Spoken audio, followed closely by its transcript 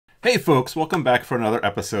Hey folks, welcome back for another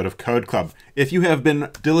episode of Code Club. If you have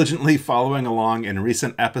been diligently following along in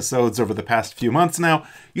recent episodes over the past few months now,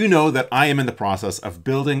 you know that I am in the process of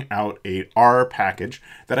building out a R package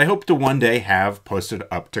that I hope to one day have posted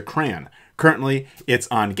up to CRAN. Currently, it's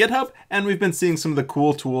on GitHub, and we've been seeing some of the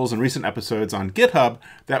cool tools in recent episodes on GitHub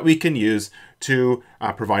that we can use to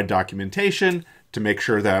provide documentation, to make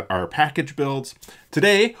sure that our package builds.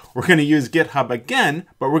 Today, we're going to use GitHub again,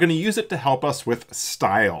 but we're going to use it to help us with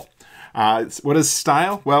style. What is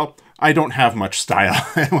style? Well, I don't have much style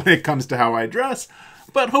when it comes to how I dress,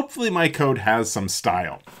 but hopefully my code has some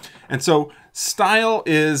style. And so style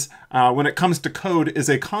is, when it comes to code, is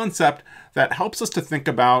a concept that helps us to think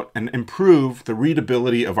about and improve the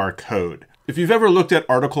readability of our code. If you've ever looked at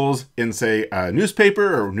articles in, say, a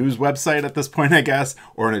newspaper or news website at this point, I guess,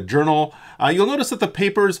 or in a journal, you'll notice that the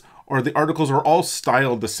papers or the articles are all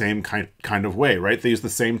styled the same kind of way, right? They use the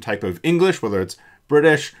same type of English, whether it's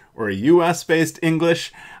British or a US-based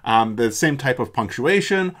English, the same type of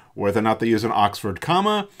punctuation, whether or not they use an Oxford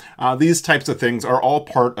comma. These types of things are all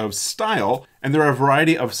part of style, and there are a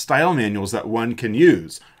variety of style manuals that one can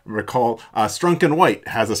use. Recall, Strunk and White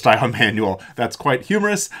has a style manual that's quite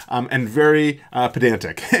humorous and very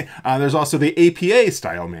pedantic. There's also the APA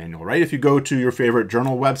style manual, right? If you go to your favorite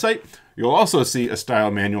journal website, you'll also see a style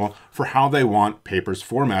manual for how they want papers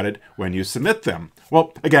formatted when you submit them.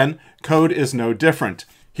 Well, again, code is no different.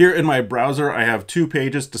 Here in my browser, I have 2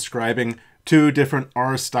 pages describing 2 different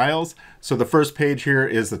R styles. So the first page here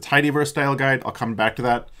is the tidyverse style guide. I'll come back to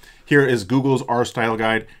that. Here is Google's R style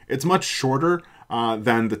guide. It's much shorter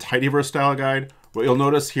than the tidyverse style guide. What you'll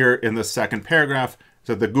notice here in the second paragraph is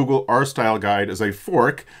that the Google R style guide is a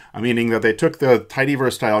fork, meaning that they took the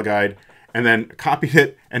tidyverse style guide and then copied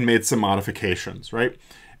it and made some modifications, right?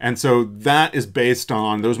 And so that is based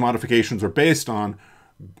on, those modifications are based on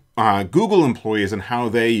Google employees and how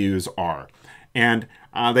they use R. And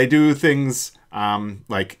they do things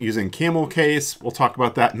like using camel case. We'll talk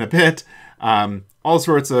about that in a bit. All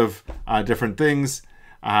sorts of different things.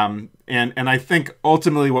 And I think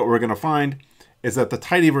ultimately what we're going to find is that the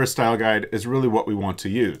tidyverse style guide is really what we want to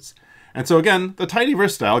use. And so again, the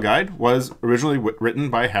tidyverse style guide was originally written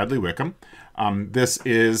by Hadley Wickham. This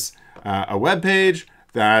is a web page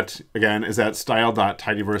that, again, is at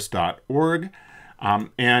style.tidyverse.org.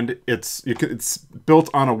 And it's built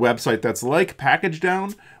on a website that's like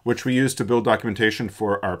Packagedown, which we use to build documentation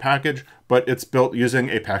for our package, but it's built using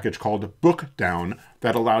a package called Bookdown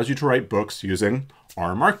that allows you to write books using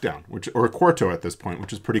R Markdown, or Quarto at this point,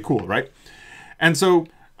 which is pretty cool, right? And so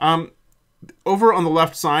over on the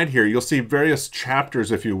left side here, you'll see various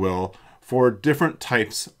chapters, if you will, for different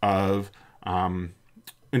types of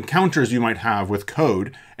encounters you might have with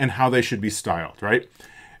code and how they should be styled, right?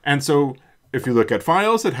 And so if you look at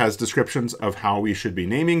files, it has descriptions of how we should be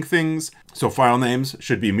naming things. So file names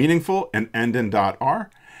should be meaningful and end in .r.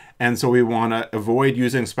 And so we want to avoid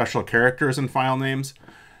using special characters in file names.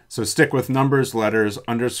 So stick with numbers, letters,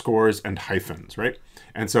 underscores, and hyphens, right?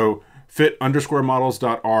 And so fit underscore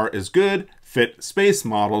models.r is good. Fit space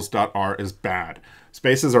models.r is bad.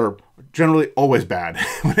 Spaces are generally always bad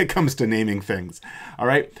when it comes to naming things, all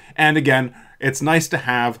right? And again, it's nice to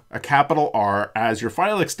have a capital R as your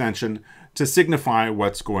file extension to signify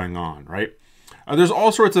what's going on, right? There's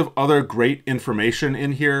all sorts of other great information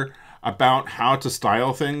in here about how to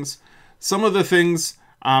style things. Some of the things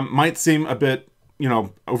might seem a bit,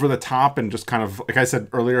 over the top and just kind of, like I said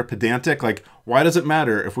earlier, pedantic. Like, why does it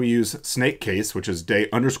matter if we use snake case, which is day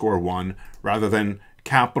 _1, rather than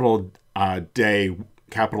capital day,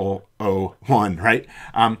 capital O1, right?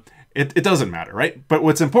 It doesn't matter, right? But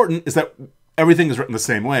what's important is that everything is written the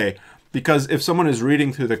same way, because if someone is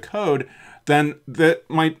reading through the code, then they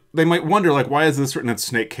might wonder, like, why is this written in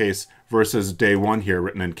snake case versus day 1 here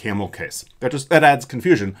written in camel case? That adds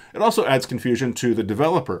confusion. It also adds confusion to the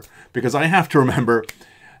developer, because I have to remember,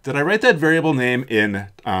 did I write that variable name in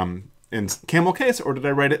camel case, or did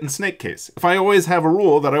I write it in snake case? If I always have a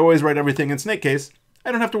rule that I always write everything in snake case,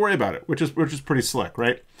 I don't have to worry about it, which is pretty slick,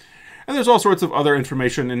 right? And there's all sorts of other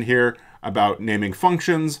information in here about naming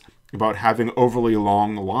functions, about having overly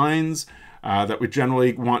long lines, that we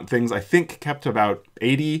generally want things, I think, kept about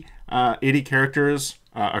 80 characters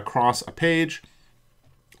across a page.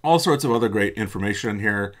 All sorts of other great information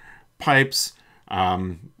here. Pipes,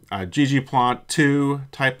 ggplot2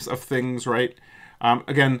 types of things, right?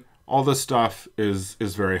 Again, all this stuff is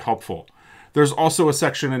very helpful. There's also a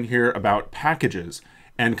section in here about packages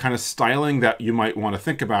and kind of styling that you might want to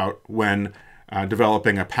think about when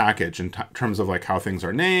developing a package in terms of like how things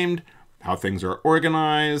are named, how things are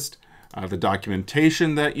organized, the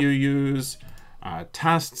documentation that you use,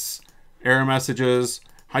 tests, error messages,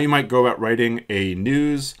 how you might go about writing a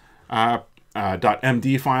news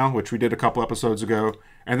 .md file, which we did a couple episodes ago,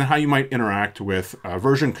 and then how you might interact with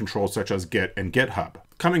version controls such as Git and GitHub.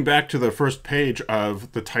 Coming back to the first page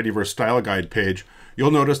of the tidyverse style guide page,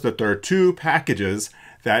 you'll notice that there are two packages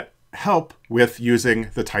that help with using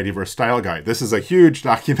the tidyverse style guide. This is a huge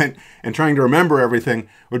document, and trying to remember everything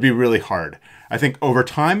would be really hard. I think over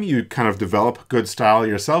time you kind of develop good style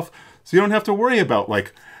yourself, so you don't have to worry about,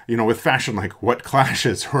 like, you know, with fashion, like what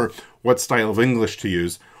clashes or what style of English to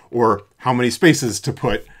use or how many spaces to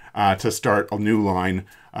put to start a new line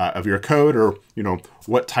of your code, or, you know,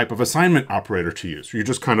 what type of assignment operator to use. You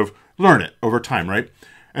just kind of learn it over time, right?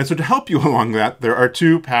 And so to help you along that, there are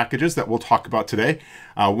two packages that we'll talk about today.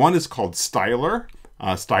 One is called styler,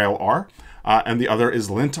 style R, and the other is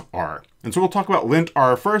lintr. And so we'll talk about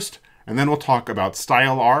lintr first, and then we'll talk about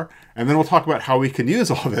style R, and then we'll talk about how we can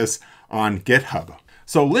use all this on GitHub.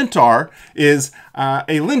 So lintr is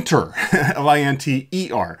a linter,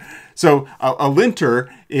 L-I-N-T-E-R. So a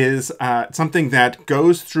linter is something that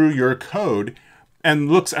goes through your code and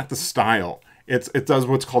looks at the style. It does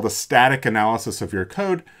what's called a static analysis of your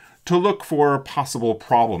code to look for possible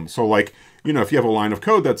problems. So, like, you know, if you have a line of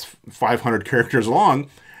code that's 500 characters long,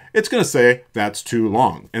 it's going to say that's too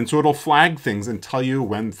long. And so it'll flag things and tell you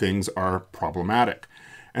when things are problematic.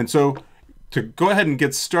 And so to go ahead and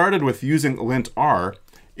get started with using lintr,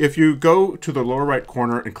 if you go to the lower right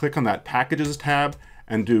corner and click on that Packages tab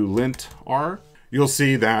and do lintr, you'll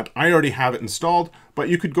see that I already have it installed, but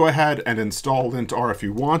you could go ahead and install lintr if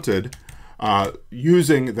you wanted,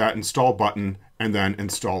 using that install button and then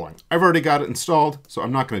installing. I've already got it installed, so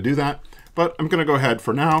I'm not going to do that, but I'm going to go ahead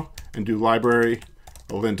for now and do library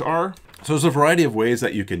lintr. So there's a variety of ways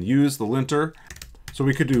that you can use the linter. So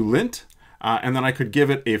we could do lint, and then I could give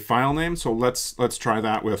it a file name. So let's try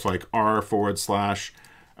that with like r/,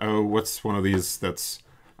 oh, what's one of these that's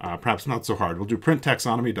perhaps not so hard. We'll do print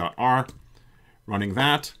taxonomy.r, running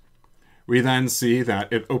that. We then see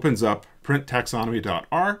that it opens up print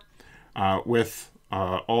taxonomy.r with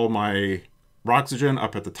all my Roxygen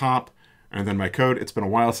up at the top, and then my code. It's been a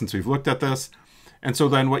while since we've looked at this. And so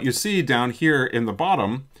then what you see down here in the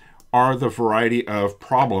bottom are the variety of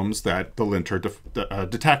problems that the linter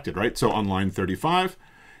detected, right? So on line 35,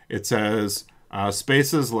 it says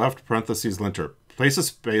spaces left parentheses linter. Place a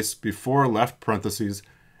space before left parentheses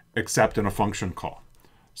except in a function call.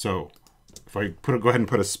 So if I go ahead and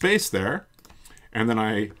put a space there, and then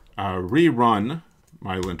I rerun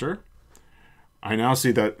my linter, I now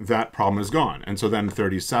see that that problem is gone. And so then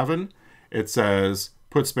 37, it says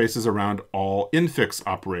put spaces around all infix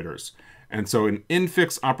operators. And so an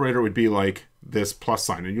infix operator would be like this plus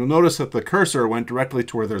sign. And you'll notice that the cursor went directly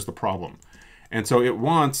to where there's the problem. And so it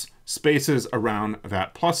wants spaces around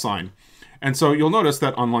that plus sign. And so you'll notice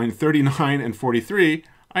that on line 39 and 43,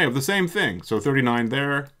 I have the same thing. So 39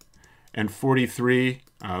 there and 43,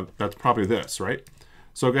 that's probably this, right?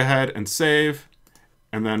 So go ahead and save.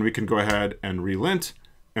 And then we can go ahead and relint,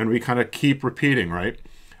 and we kind of keep repeating, right?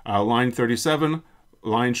 Line 37,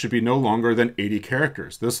 line should be no longer than 80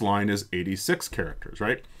 characters. This line is 86 characters,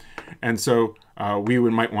 right? And so we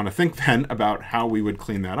might want to think then about how we would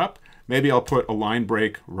clean that up. Maybe I'll put a line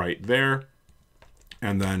break right there,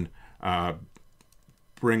 and then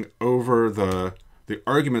bring over the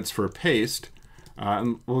arguments for paste,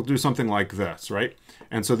 and we'll do something like this, right?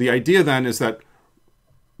 And so the idea then is that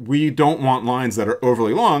we don't want lines that are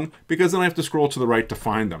overly long, because then I have to scroll to the right to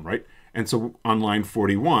find them, right? And so on line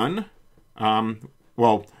 41,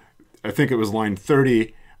 well, I think it was line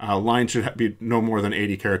 30, line should be no more than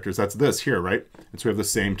 80 characters. That's this here, right? And so we have the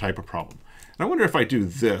same type of problem. And I wonder if I do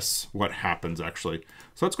this, what happens actually.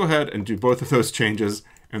 So let's go ahead and do both of those changes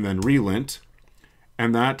and then relint.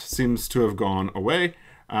 And that seems to have gone away.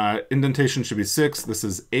 Indentation should be 6. This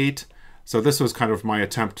is 8. So this was kind of my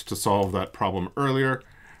attempt to solve that problem earlier.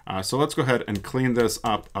 So let's go ahead and clean this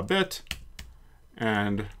up a bit.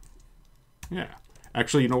 And yeah,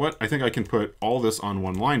 actually, you know what? I think I can put all this on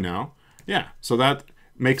one line now. Yeah, so that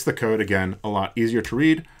makes the code, again, a lot easier to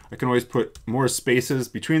read. I can always put more spaces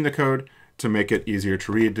between the code to make it easier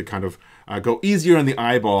to read, to kind of go easier on the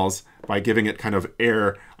eyeballs by giving it kind of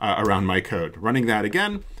air around my code. Running that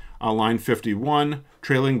again, line 51,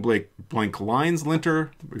 trailing blank lines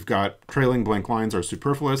linter. We've got trailing blank lines are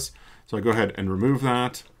superfluous. So I go ahead and remove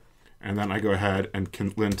that. And then I go ahead and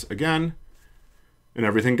can lint again, and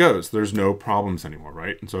everything goes. There's no problems anymore,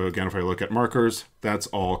 right? And so again, if I look at markers, that's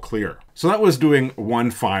all clear. So that was doing one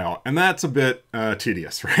file, and that's a bit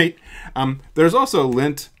tedious, right? There's also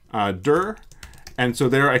lintr, and so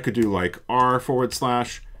there I could do like r/,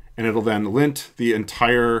 and it'll then lint the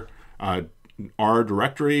entire R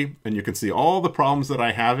directory, and you can see all the problems that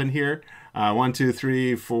I have in here. 1, 2,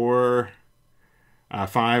 3, 4,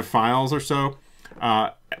 5 files or so.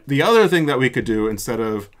 The other thing that we could do instead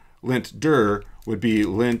of lintr would be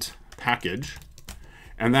lint package.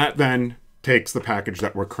 And that then takes the package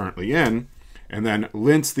that we're currently in and then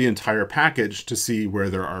lints the entire package to see where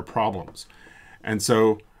there are problems. And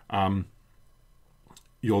so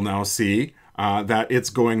you'll now see that it's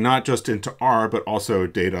going not just into R, but also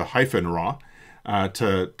data-raw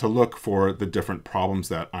to look for the different problems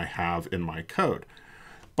that I have in my code.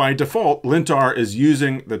 By default, lintr is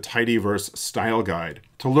using the tidyverse style guide.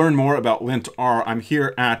 To learn more about lintr, I'm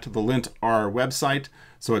here at the lintr website.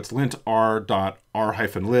 So it's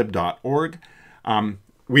lintr.r-lib.org.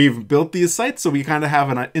 We've built these sites, so we kind of have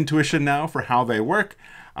an intuition now for how they work.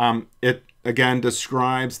 It, again,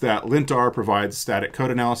 describes that lintr provides static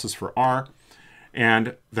code analysis for R,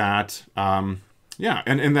 and that, and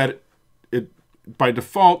that it, by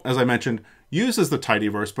default, as I mentioned, uses the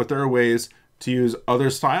tidyverse, but there are ways to use other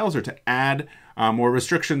styles or to add more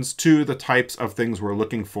restrictions to the types of things we're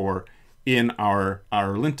looking for in our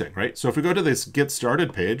linting, right? So if we go to this Get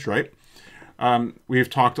Started page, right,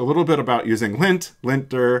 we've talked a little bit about using lint,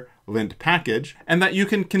 linter, lint package, and that you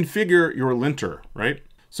can configure your linter, right?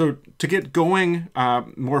 So to get going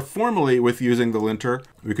more formally with using the linter,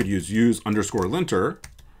 we could use use_linter.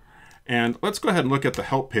 And let's go ahead and look at the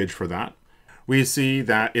help page for that. We see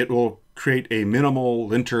that it will create a minimal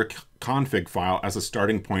linter config file as a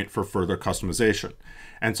starting point for further customization.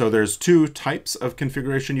 And so there's two types of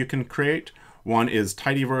configuration you can create. One is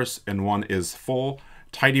tidyverse and one is full.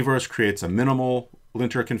 Tidyverse creates a minimal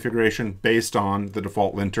linter configuration based on the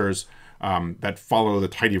default linters that follow the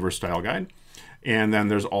tidyverse style guide. And then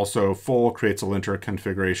there's also full creates a linter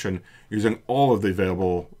configuration using all of the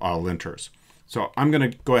available linters. So I'm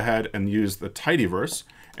going to go ahead and use the tidyverse.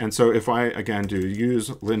 And so if I, again, do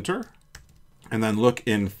use linter and then look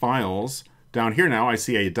in files, down here now I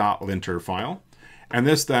see a .linter file. And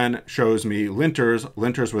this then shows me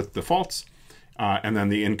linters with defaults, and then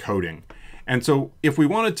the encoding. And so if we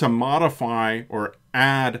wanted to modify or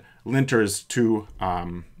add linters to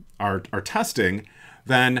our testing,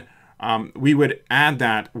 then we would add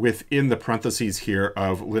that within the parentheses here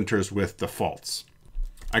of linters with defaults.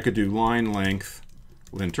 I could do line length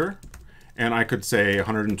linter, and I could say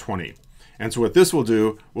 120. And so what this will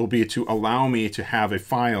do will be to allow me to have a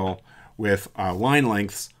file with line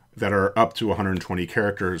lengths that are up to 120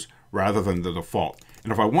 characters rather than the default.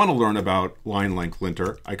 And if I want to learn about line length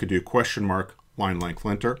linter, I could do line length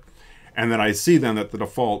linter. And then I see then that the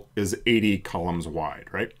default is 80 columns wide,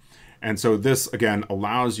 right? And so this, again,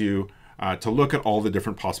 allows you to look at all the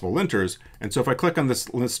different possible linters. And so if I click on this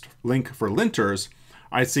link for linters,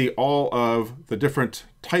 I see all of the different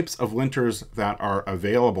types of linters that are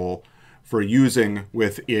available for using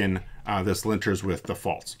within this linters with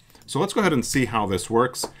defaults. So let's go ahead and see how this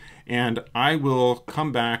works. And I will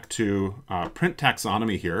come back to print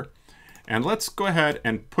taxonomy here. And let's go ahead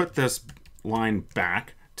and put this line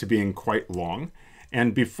back to being quite long.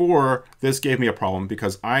 And before, this gave me a problem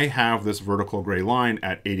because I have this vertical gray line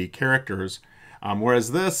at 80 characters,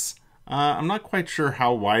 whereas this, I'm not quite sure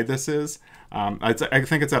how wide this is. I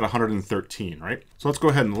think it's at 113, right? So let's go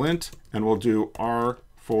ahead and lint, and we'll do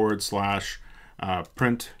r/print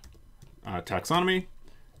taxonomy.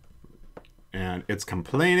 And it's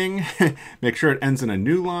complaining. Make sure it ends in a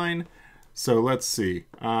new line. So let's see.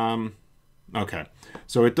 Okay,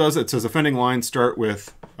 so it says offending line start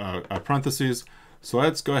with a parentheses. So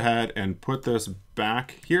let's go ahead and put this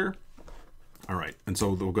back here. All right, and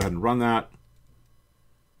so we'll go ahead and run that.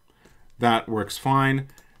 That works fine,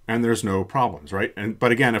 and there's no problems, right?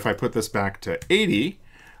 But again, if I put this back to 80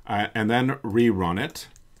 and then rerun it,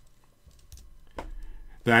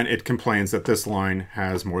 then it complains that this line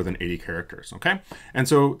has more than 80 characters, okay? And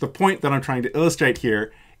so the point that I'm trying to illustrate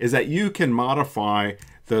here is that you can modify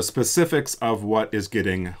the specifics of what is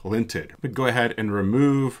getting linted. We go ahead and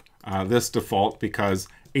remove this default because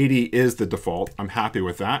 80 is the default. I'm happy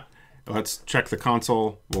with that. Let's check the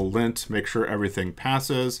console. We'll lint, make sure everything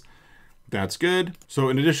passes. That's good. So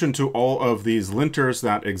in addition to all of these linters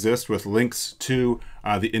that exist with links to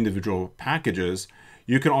the individual packages,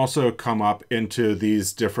 you can also come up into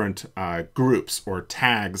these different groups or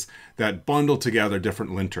tags that bundle together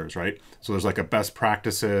different linters, right? So there's like a best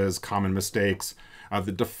practices, common mistakes.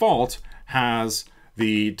 The default has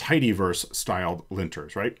the tidyverse styled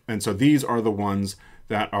linters, right? And so these are the ones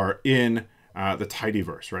that are in the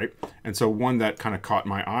tidyverse, right? And so one that kind of caught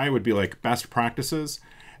my eye would be like best practices.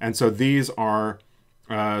 And so these are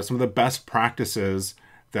some of the best practices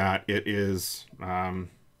that it is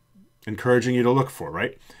encouraging you to look for,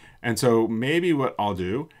 right? And so maybe what I'll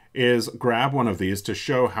do is grab one of these to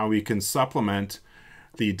show how we can supplement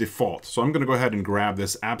the default. So I'm going to go ahead and grab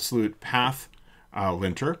this absolute path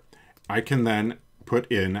linter. I can then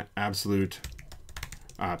put in absolute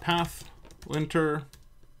path linter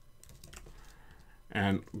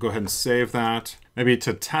and go ahead and save that. Maybe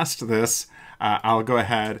to test this, I'll go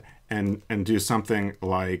ahead and do something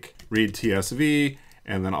like read TSV,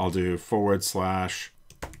 and then I'll do /users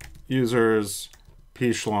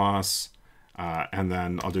pschloss, and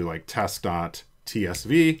then I'll do like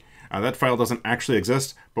test.tsv. That file doesn't actually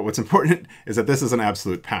exist, but what's important is that this is an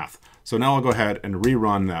absolute path. So now I'll go ahead and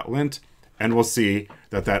rerun that lint, and we'll see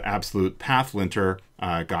that that absolute path linter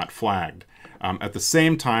got flagged. At the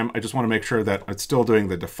same time, I just want to make sure that it's still doing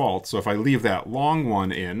the default. So if I leave that long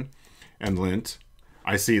one in and lint,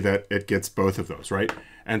 I see that it gets both of those, right?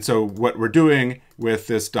 And so what we're doing with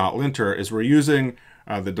this .linter is we're using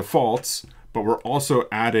the defaults, but we're also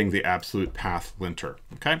adding the absolute path linter,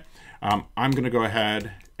 okay? I'm going to go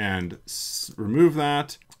ahead and remove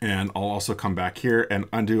that, and I'll also come back here and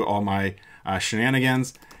undo all my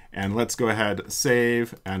shenanigans. And let's go ahead,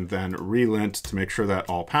 save, and then relint to make sure that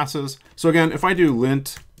all passes. So again, if I do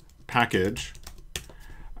lint package,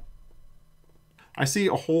 I see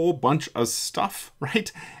a whole bunch of stuff,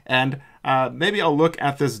 right? And maybe I'll look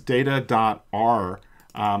at this data.r.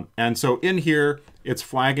 And so in here, it's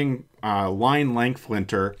flagging line length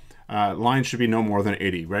linter. Line should be no more than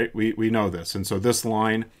 80, right? We know this. And so this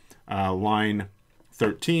line, line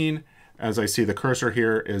 13, as I see the cursor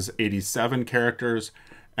here, is 87 characters.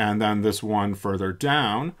 And then this one further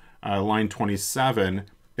down, line 27,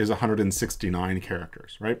 is 169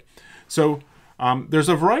 characters, right? So there's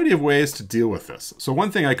a variety of ways to deal with this. So one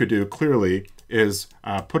thing I could do clearly is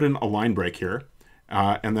put in a line break here,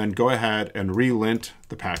 and then go ahead and relint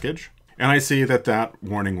the package. And I see that that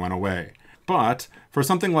warning went away. But for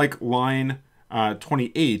something like line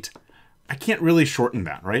 28, I can't really shorten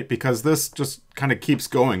that, right? Because this just kind of keeps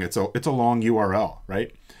going. It's a long URL,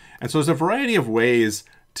 right? And so there's a variety of ways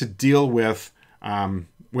to deal with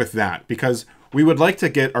that, because we would like to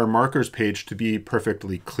get our markers page to be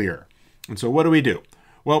perfectly clear. And so what do?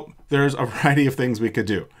 Well, there's a variety of things we could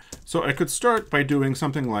do. So I could start by doing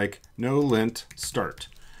something like no lint start.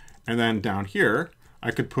 And then down here,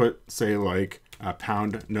 I could put, say, like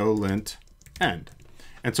pound no lint end.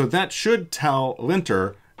 And so that should tell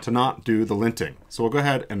linter to not do the linting. So we'll go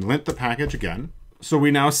ahead and lint the package again. So we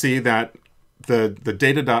now see that the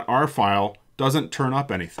data.r file doesn't turn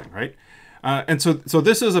up anything, right? And so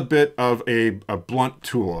this is a bit of a blunt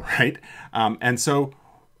tool, right? And so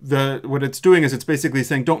what it's doing is it's basically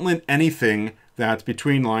saying don't lint anything that's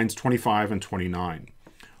between lines 25 and 29.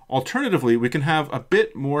 Alternatively, we can have a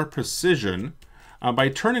bit more precision by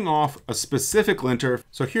turning off a specific linter.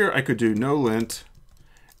 So here I could do no lint,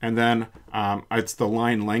 and then it's the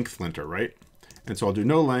line length linter, right? And so I'll do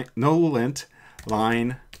no lint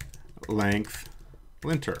line length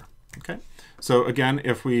linter, okay? So again,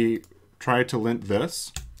 if we try to lint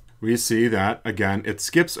this, we see that, again, it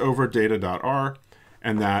skips over data.r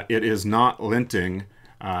and that it is not linting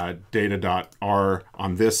data.r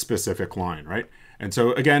on this specific line, right? And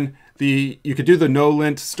so again, you could do the no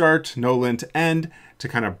lint start, no lint end to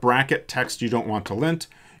kind of bracket text you don't want to lint.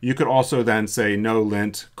 You could also then say no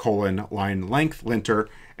lint colon line length linter,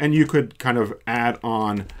 and you could kind of add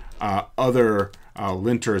on other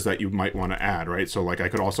linters that you might want to add, right? So like I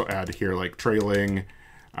could also add here like trailing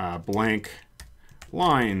blank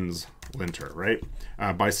lines linter, right?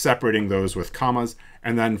 By separating those with commas,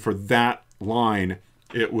 and then for that line,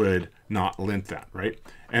 it would not lint that, right?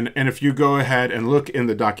 And if you go ahead and look in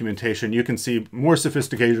the documentation, you can see more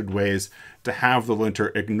sophisticated ways to have the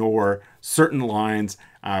linter ignore certain lines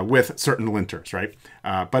with certain linters, right?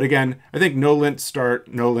 But again, I think no lint start,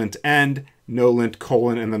 no lint end, no lint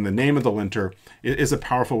colon, and then the name of the linter is a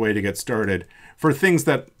powerful way to get started for things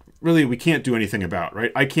that really we can't do anything about,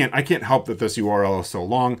 right? I can't help that this URL is so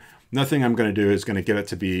long. Nothing I'm going to do is going to get it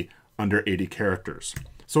to be under 80 characters.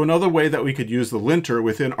 So another way that we could use the linter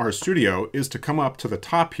within RStudio is to come up to the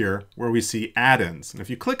top here where we see add-ins. And if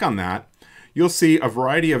you click on that, you'll see a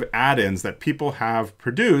variety of add-ins that people have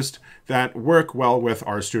produced that work well with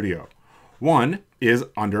RStudio. One is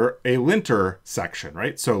under a linter section,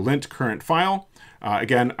 right? So lint current file.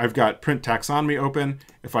 Again, I've got print taxonomy open.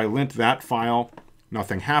 If I lint that file,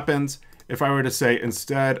 nothing happens. If I were to say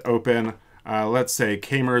instead open, let's say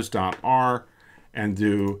kmers.r and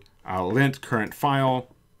do lint current file,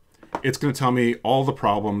 it's going to tell me all the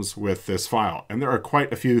problems with this file. And there are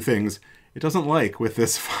quite a few things it doesn't like with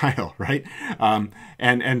this file, right?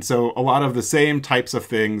 And so a lot of the same types of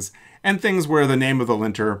things and things where the name of the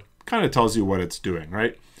linter kind of tells you what it's doing,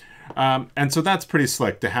 right? And so that's pretty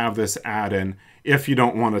slick to have this add-in if you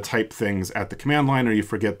don't want to type things at the command line or you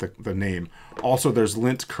forget the name. Also, there's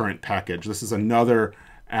lint current package. This is another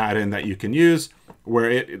add-in that you can use where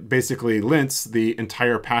it basically lints the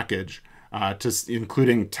entire package,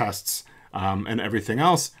 including tests and everything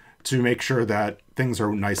else, to make sure that things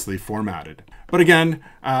are nicely formatted. But again,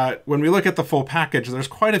 when we look at the full package, there's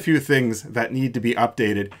quite a few things that need to be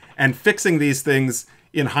updated, and fixing these things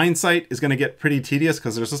in hindsight is going to get pretty tedious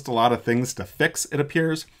because there's just a lot of things to fix, it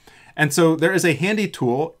appears. And so there is a handy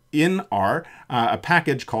tool in R, a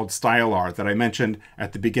package called styleR that I mentioned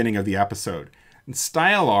at the beginning of the episode. And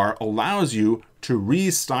styleR allows you to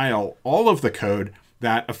restyle all of the code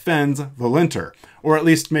that offends the linter, or at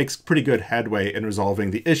least makes pretty good headway in resolving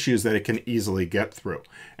the issues that it can easily get through.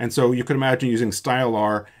 And so you could imagine using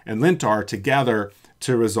styleR and linter together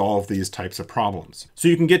to resolve these types of problems. So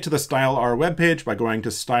you can get to the styleR webpage by going to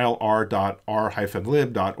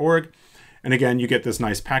styler.r-lib.org. And again, you get this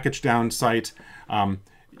nice package down site.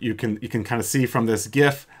 You can kind of see from this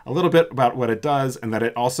GIF a little bit about what it does, and that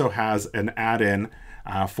it also has an add-in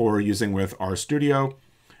for using with RStudio.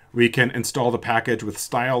 We can install the package with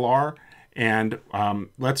styleR, and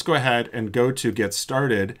let's go ahead and go to Get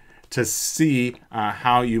Started to see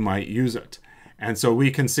how you might use it. And so we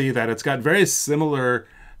can see that it's got very similar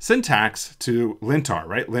syntax to linter,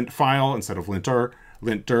 right? Lint file instead of linter,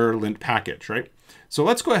 linter, lint package, right? So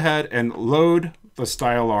let's go ahead and load the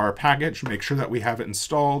styleR package, make sure that we have it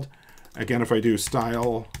installed. Again, if I do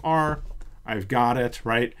styleR, I've got it,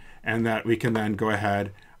 right? And that we can then go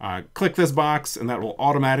ahead, click this box, and that will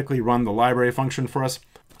automatically run the library function for us.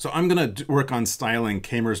 So I'm going to work on styling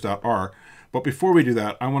kamers.r. But before we do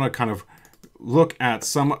that, I want to kind of look at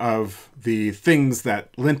some of the things that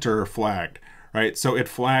linter flagged, right? So it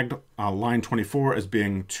flagged line 24 as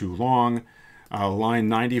being too long, line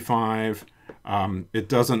 95. It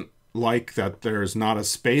doesn't like that there's not a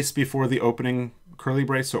space before the opening curly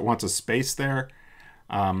brace, so it wants a space there.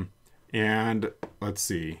 And let's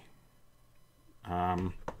see.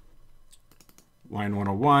 Line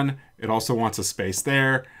 101, it also wants a space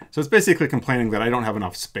there. So it's basically complaining that I don't have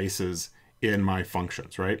enough spaces in my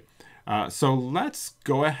functions, right? So let's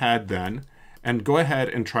go ahead then and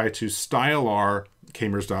try to styleR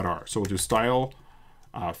kamers.r. So we'll do style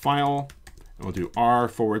file, and we'll do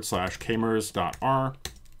r/kamers.r.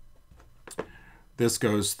 This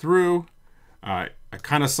goes through. I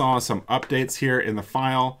kind of saw some updates here in the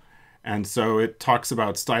file. And so it talks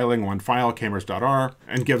about styling one file, kamers.r,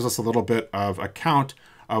 and gives us a little bit of a count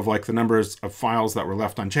of like the numbers of files that were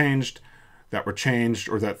left unchanged, that were changed,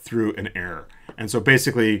 or that threw an error. And so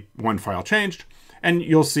basically one file changed, and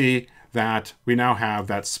you'll see that we now have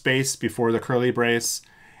that space before the curly brace,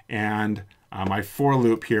 and my for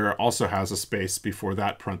loop here also has a space before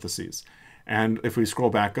that parentheses. And if we scroll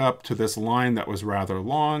back up to this line that was rather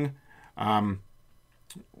long,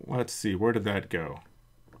 let's see, where did that go?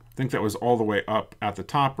 I think that was all the way up at the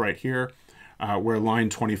top right here, where line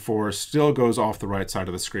 24 still goes off the right side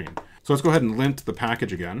of the screen. So let's go ahead and lint the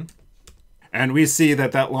package again. And we see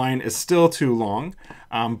that that line is still too long,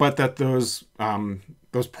 but that those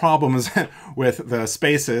problems with the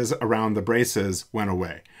spaces around the braces went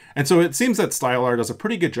away. And so it seems that styleR does a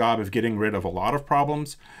pretty good job of getting rid of a lot of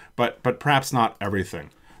problems, but perhaps not everything.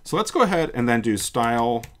 So let's go ahead and then do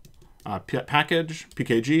style package,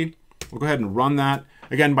 PKG. We'll go ahead and run that.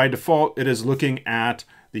 Again, by default, it is looking at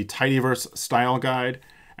the tidyverse style guide.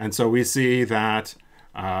 And so we see that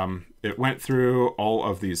it went through all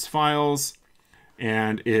of these files,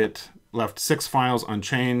 and it left 6 files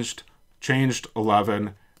unchanged, changed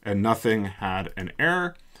 11, and nothing had an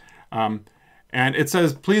error. And it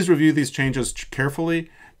says, please review these changes carefully,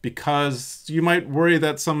 because you might worry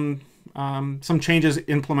that some changes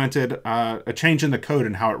implemented a change in the code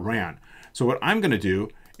and how it ran. So what I'm going to do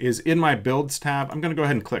is in my builds tab, I'm going to go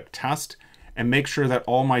ahead and click test and make sure that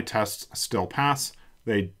all my tests still pass.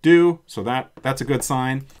 They do, so that's a good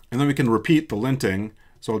sign. And then we can repeat the linting.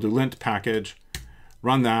 So I'll do lint package,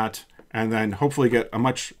 run that, and then hopefully get a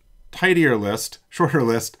much tidier list, shorter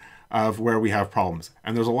list of where we have problems.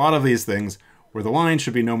 And there's a lot of these things where the line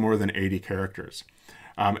should be no more than 80 characters.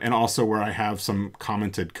 And also where I have some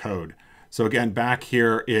commented code. So again, back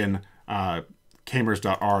here in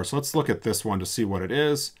kamers.r. So let's look at this one to see what it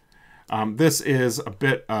is. This is a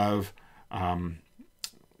bit of kind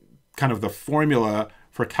of the formula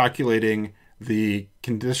for calculating the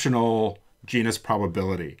conditional genus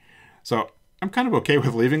probability. So I'm kind of okay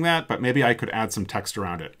with leaving that, but maybe I could add some text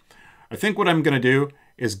around it. I think what I'm going to do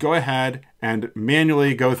is go ahead and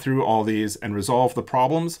manually go through all these and resolve the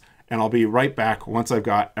problems, and I'll be right back once I've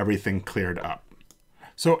got everything cleared up.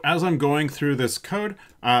 So as I'm going through this code,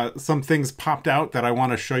 some things popped out that I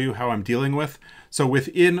want to show you how I'm dealing with. So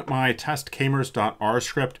within my testkamers.r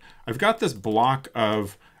script, I've got this block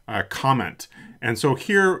of comment. And so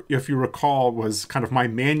here, if you recall, was kind of my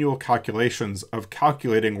manual calculations of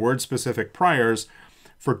calculating word-specific priors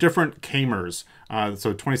for different kamers.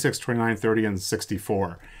 So 26, 29, 30, and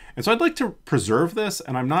 64. And so I'd like to preserve this,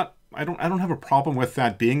 and I don't have a problem with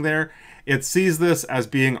that being there. It sees this as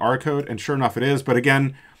being R code, and sure enough it is, but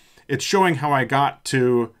again, it's showing how I got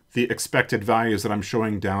to the expected values that I'm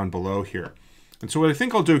showing down below here. And so what I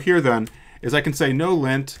think I'll do here then is I can say no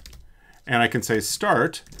lint, and I can say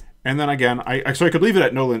start, and then again, so I could leave it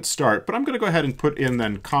at no lint start, but I'm gonna go ahead and put in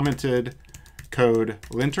then commented code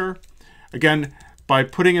linter. Again, by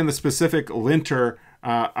putting in the specific linter,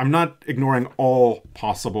 I'm not ignoring all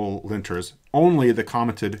possible linters, only the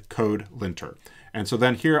commented code linter. And so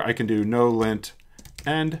then here I can do no lint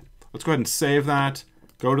end. Let's go ahead and save that,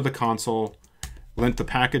 go to the console, lint the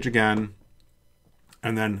package again,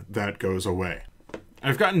 and then that goes away.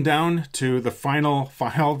 I've gotten down to the final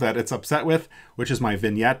file that it's upset with, which is my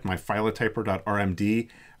vignette, my filotyper.rmd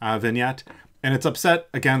vignette. And it's upset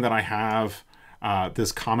again that I have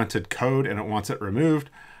this commented code and it wants it removed.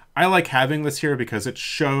 I like having this here because it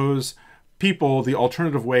shows people the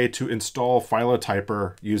alternative way to install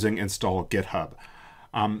filotyper using install GitHub.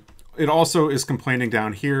 It also is complaining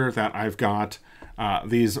down here that I've got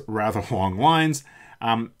these rather long lines,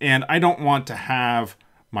 and I don't want to have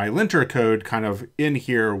my linter code kind of in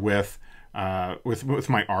here with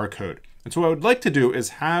my R code. And so what I would like to do is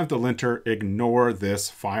have the linter ignore this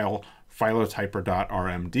file,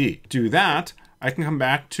 filotyper.rmd. Do that, I can come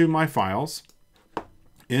back to my files,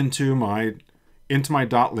 into my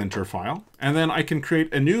 .linter file, and then I can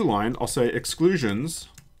create a new line. I'll say exclusions,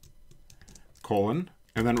 colon,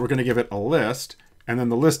 and then we're going to give it a list, and then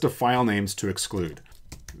the list of file names to exclude.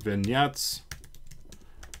 Vignettes,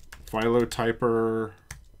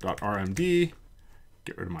 filotyper.rmd,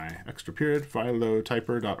 get rid of my extra period,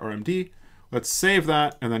 filotyper.rmd. Let's save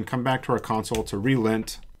that, and then come back to our console to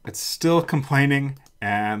relint. It's still complaining,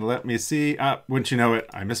 and let me see. Wouldn't you know it,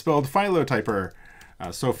 I misspelled filotyper.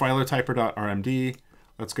 So filotyper.rmd,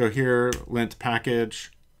 let's go here, lint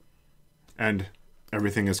package, and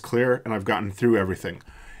everything is clear, and I've gotten through everything.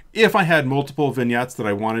 If I had multiple vignettes that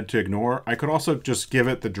I wanted to ignore, I could also just give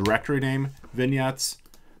it the directory name, vignettes,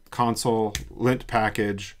 console, lint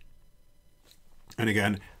package, and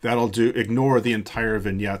again, that'll ignore the entire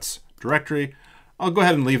vignettes directory. I'll go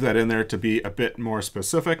ahead and leave that in there to be a bit more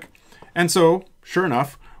specific. And so, sure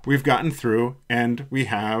enough, we've gotten through and we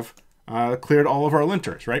have cleared all of our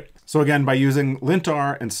linters, right? So again, by using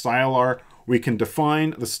lintr and styleR, we can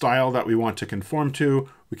define the style that we want to conform to.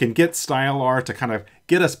 We can get styleR to kind of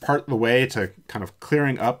get us part of the way to kind of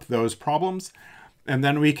clearing up those problems. And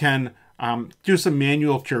then we can do some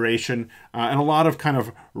manual curation and a lot of kind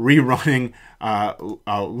of rerunning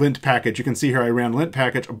lint package. You can see here I ran lint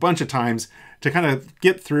package a bunch of times to kind of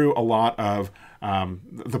get through a lot of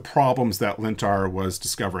the problems that lintr was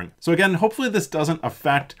discovering. So again, hopefully this doesn't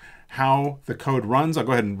affect how the code runs. I'll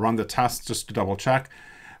go ahead and run the test just to double check.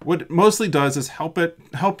 What it mostly does is help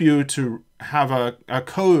you to have a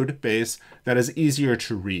code base that is easier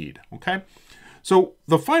to read, okay? So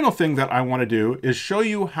the final thing that I want to do is show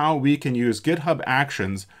you how we can use GitHub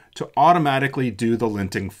Actions to automatically do the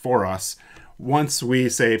linting for us once we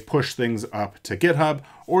say push things up to GitHub,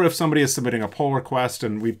 or if somebody is submitting a pull request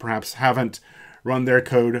and we perhaps haven't run their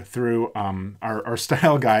code through our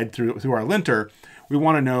style guide through our linter, we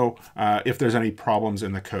want to know if there's any problems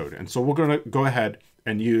in the code. And so we're going to go ahead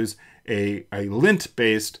and use a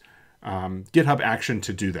lint-based GitHub action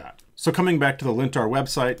to do that. So coming back to the lintr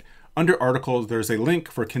website, under articles, there's a link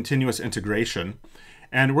for continuous integration.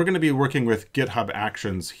 And we're going to be working with GitHub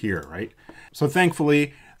Actions here, right? So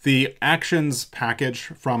thankfully, the actions package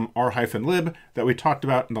from r-lib that we talked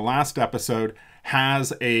about in the last episode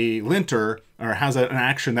has a linter, or has an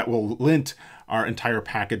action that will lint our entire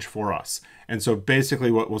package for us. And so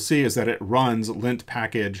basically what we'll see is that it runs lint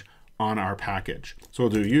package on our package. So we'll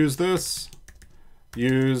do use this,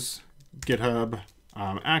 use GitHub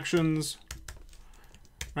Actions,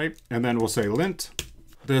 right? And then we'll say lint.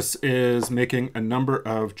 This is making a number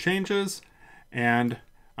of changes. And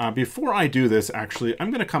before I do this, actually, I'm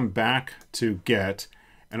going to come back to Git,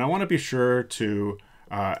 and I want to be sure to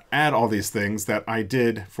add all these things that I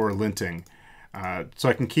did for linting. So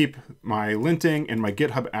I can keep my linting and my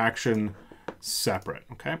GitHub action separate,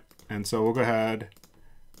 okay? And so we'll go ahead,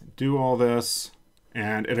 do all this.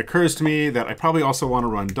 And it occurs to me that I probably also want to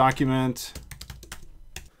run document,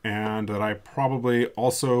 and that I probably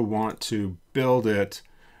also want to build it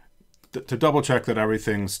to double check that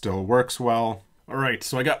everything still works well. All right,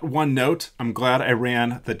 so I got one note. I'm glad I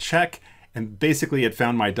ran the check, and basically it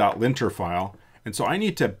found my .linter file. And so I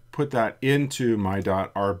need to put that into my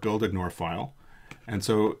 .rbuildignore file. And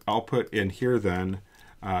so I'll put in here then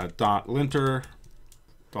 .linter,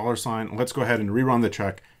 $. Let's go ahead and rerun the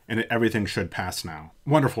check, and everything should pass now.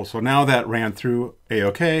 Wonderful. So now that ran through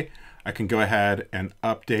A-OK, I can go ahead and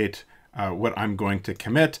update what I'm going to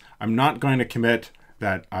commit. I'm not going to commit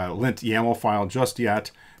that lint YAML file just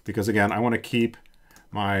yet, because again, I want to keep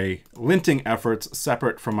my linting efforts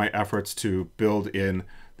separate from my efforts to build in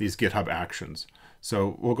these GitHub actions.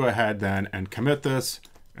 So we'll go ahead then and commit this,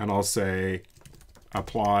 and I'll say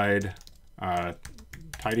applied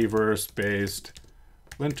tidyverse based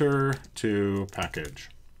linter to package.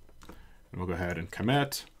 And we'll go ahead and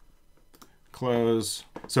commit, close.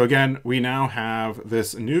 So again, we now have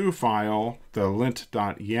this new file, the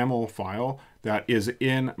lint.yaml file, that is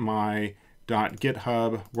in my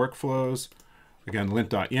 .github workflows. Again,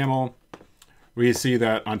 lint.yaml. We see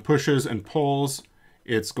that on pushes and pulls,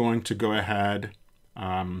 it's going to go ahead,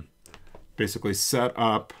 basically set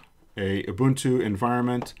up a Ubuntu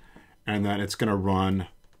environment, and then it's going to run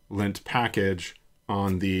lint package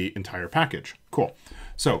on the entire package. Cool.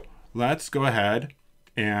 So let's go ahead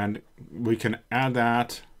and we can add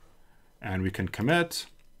that, and we can commit.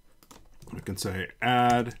 We can say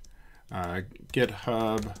add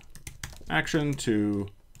GitHub action to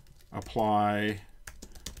apply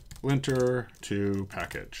linter to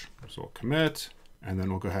package. So we'll commit, and then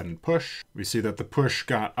we'll go ahead and push. We see that the push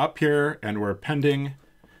got up here and we're pending.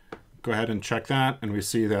 Go ahead and check that, and we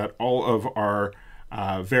see that all of our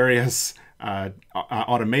various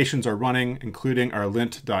automations are running, including our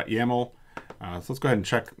lint.yaml. So let's go ahead and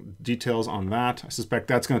check details on that. I suspect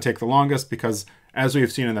that's going to take the longest because, as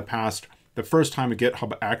we've seen in the past, the first time a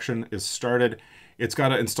GitHub action is started, it's got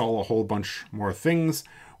to install a whole bunch more things,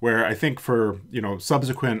 where I think for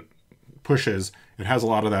subsequent pushes, it has a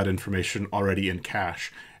lot of that information already in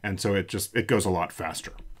cache. And so it goes a lot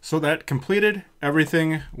faster. So that completed,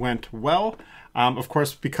 everything went well. Of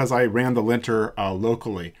course, because I ran the linter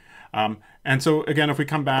locally. And so again, if we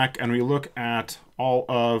come back and we look at all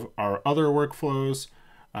of our other workflows,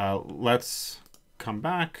 let's come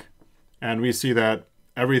back and we see that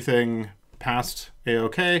everything passed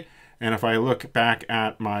A-OK. And if I look back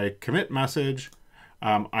at my commit message,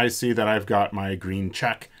 I see that I've got my green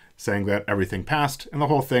check saying that everything passed, and the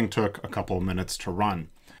whole thing took a couple of minutes to run.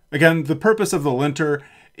 Again, the purpose of the linter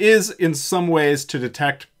is in some ways to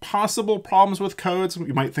detect possible problems with codes.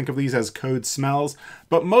 You might think of these as code smells,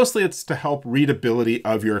 but mostly it's to help readability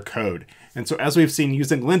of your code. And so as we've seen,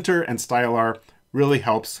 using linter and stylar really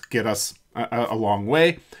helps get us a long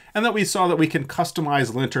way. And that we saw that we can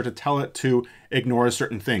customize linter to tell it to ignore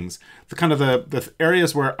certain things. The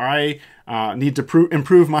areas where I need to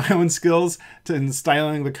improve my own skills in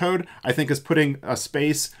styling the code, I think is putting a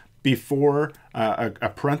space before a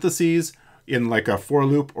parentheses in like a for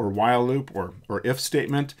loop or while loop or if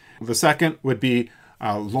statement. The second would be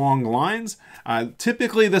long lines.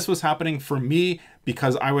 Typically this was happening for me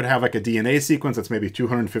because I would have like a DNA sequence that's maybe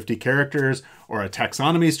 250 characters, or a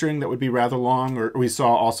taxonomy string that would be rather long, or we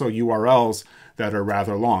saw also URLs that are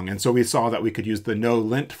rather long. And so we saw that we could use the no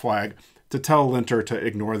lint flag to tell linter to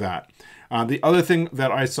ignore that. The other thing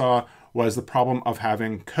that I saw was the problem of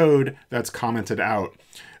having code that's commented out.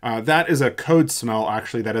 That is a code smell,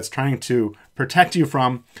 actually, that it's trying to protect you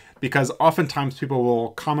from, because oftentimes people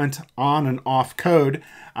will comment on and off code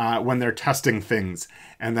when they're testing things,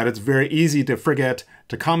 and that it's very easy to forget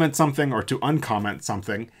to comment something or to uncomment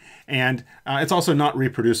something. And it's also not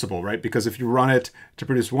reproducible, right? Because if you run it to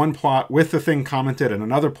produce one plot with the thing commented and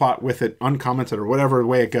another plot with it uncommented, or whatever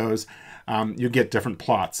way it goes, you get different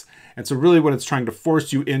plots. And so really what it's trying to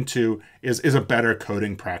force you into is a better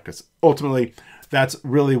coding practice. Ultimately, that's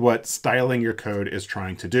really what styling your code is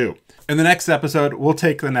trying to do. In the next episode, we'll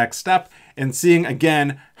take the next step in seeing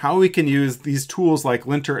again how we can use these tools like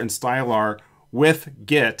linter and stylar with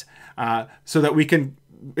Git so that we can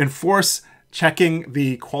enforce checking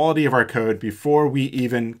the quality of our code before we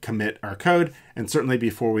even commit our code, and certainly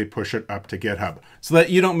before we push it up to GitHub, so that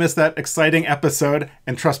you don't miss that exciting episode.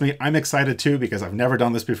 And trust me, I'm excited too, because I've never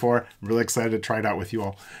done this before. I'm really excited to try it out with you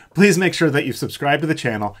all. Please make sure that you subscribe to the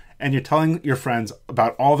channel and you're telling your friends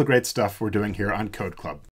about all the great stuff we're doing here on Code Club.